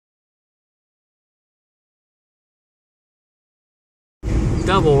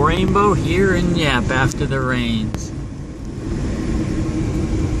double rainbow here in Yap after the rains.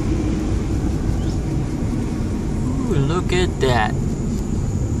 Ooh, look at that.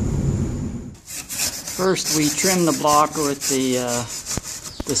 First we trim the block with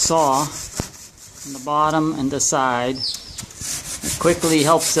the saw on the bottom and the side. It quickly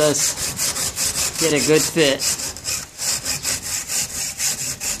helps us get a good fit.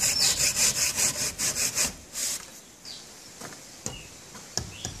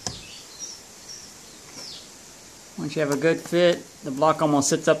 Once you have a good fit, the block almost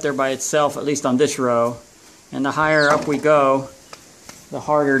sits up there by itself, at least on this row. And the higher up we go, the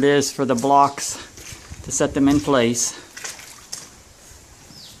harder it is for the blocks to set them in place.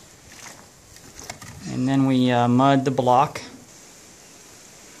 And then we mud the block.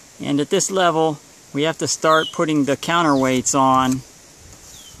 And at this level, we have to start putting the counterweights on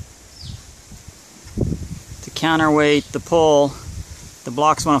to counterweight the pull. The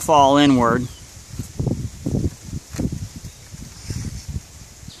blocks want to fall inward.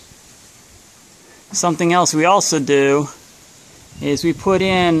 Something else we also do is we put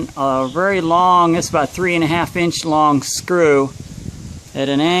in a very long, it's about 3.5 inch long screw at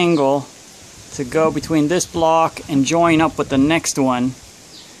an angle to go between this block and join up with the next one.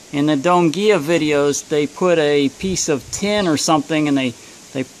 In the Domegaia videos, they put a piece of tin or something and they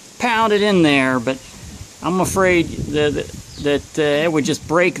pound it in there, but I'm afraid that it would just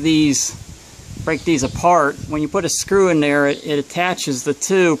break these apart. When you put a screw in there, it attaches the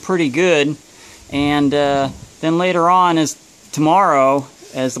two pretty good. And then later on, tomorrow,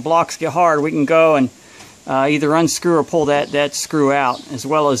 as the blocks get hard, we can go and either unscrew or pull that screw out, as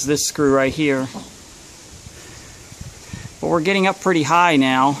well as this screw right here. But we're getting up pretty high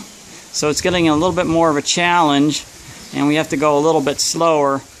now, so it's getting a little bit more of a challenge, and we have to go a little bit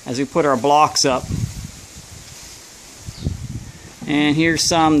slower as we put our blocks up. And here's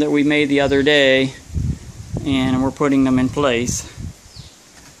some that we made the other day, and we're putting them in place.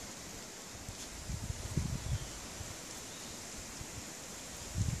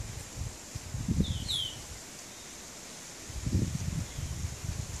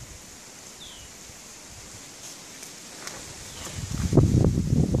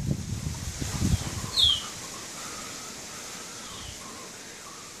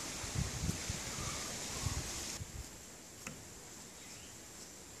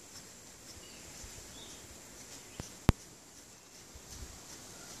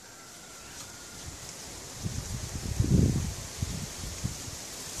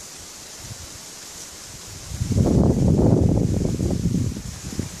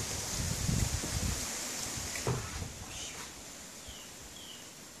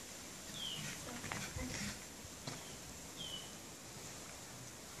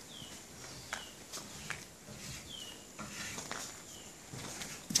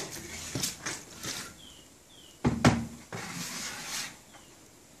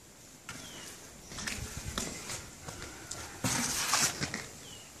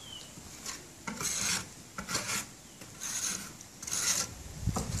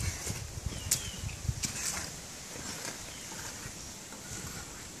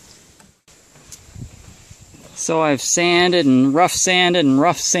 So I've sanded and rough sanded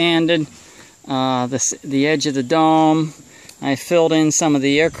the edge of the dome. I filled in some of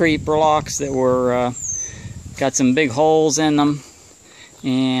the Aircrete blocks that were got some big holes in them.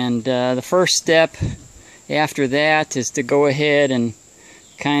 And the first step after that is to go ahead and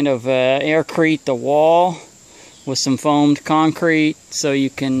kind of Aircrete the wall with some foamed concrete, so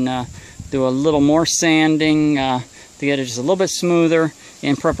you can do a little more sanding to get it just a little bit smoother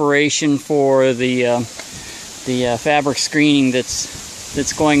in preparation for the fabric screening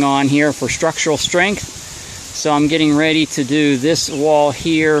that's going on here for structural strength. So I'm getting ready to do this wall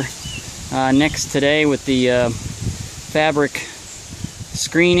here next today with the fabric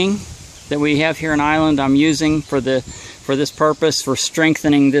screening that we have here in Ireland. I'm using for this purpose, for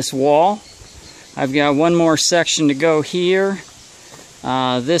strengthening this wall. I've got one more section to go here.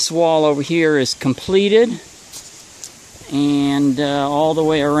 This wall over here is completed, and all the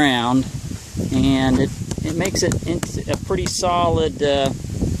way around, and it makes it into a pretty solid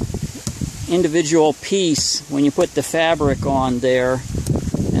individual piece when you put the fabric on there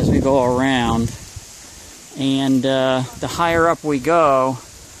as we go around. And the higher up we go,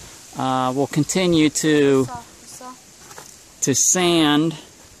 we'll continue to sand.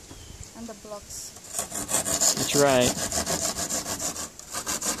 And the blocks. That's right.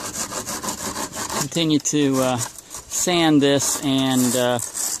 Continue to sand this and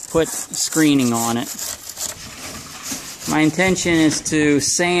put screening on it. My intention is to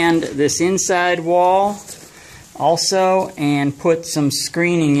sand this inside wall also, and put some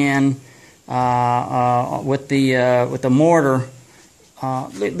screening in with the mortar,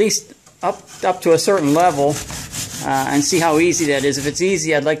 at least up to a certain level, and see how easy that is. If it's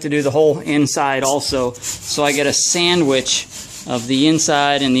easy, I'd like to do the whole inside also, so I get a sandwich of the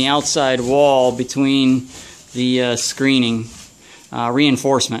inside and the outside wall between the screening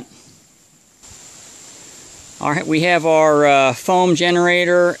reinforcement. All right, we have our foam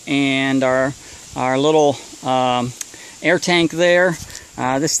generator and our little air tank there.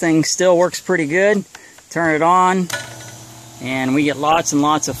 This thing still works pretty good. Turn it on, and we get lots and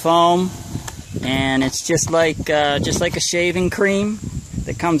lots of foam, and it's just like a shaving cream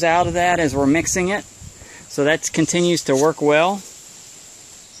that comes out of that as we're mixing it. So that continues to work well.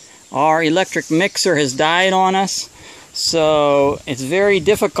 Our electric mixer has died on us, so it's very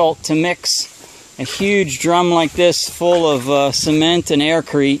difficult to mix a huge drum like this full of cement and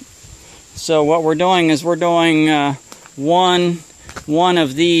Aircrete. So what we're doing is we're doing one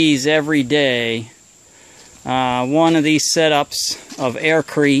of these every day. One of these setups of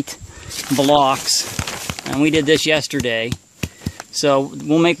Aircrete blocks, and we did this yesterday. So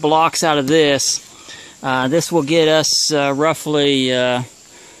we'll make blocks out of this. This will get us roughly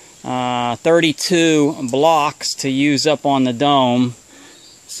 32 blocks to use up on the dome.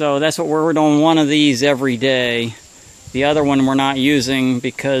 So that's what we're doing, one of these every day. The other one we're not using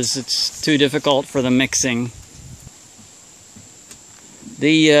because it's too difficult for the mixing.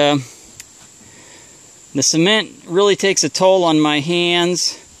 The cement really takes a toll on my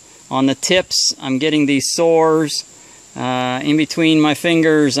hands, on the tips. I'm getting these sores. In between my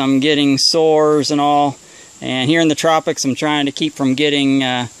fingers, I'm getting sores and all. And here in the tropics, I'm trying to keep from getting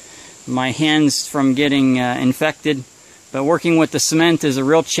my hands from getting infected. But working with the cement is a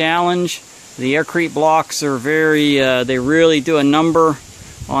real challenge. The Aircrete blocks are very, they really do a number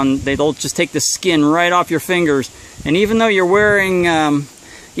on, they'll just take the skin right off your fingers. And even though you're wearing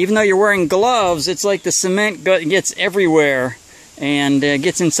gloves, it's like the cement gets everywhere and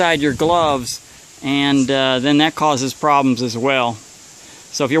gets inside your gloves, and then that causes problems as well.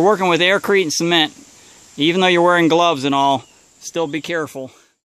 So if you're working with Aircrete and cement, even though you're wearing gloves and all, still be careful.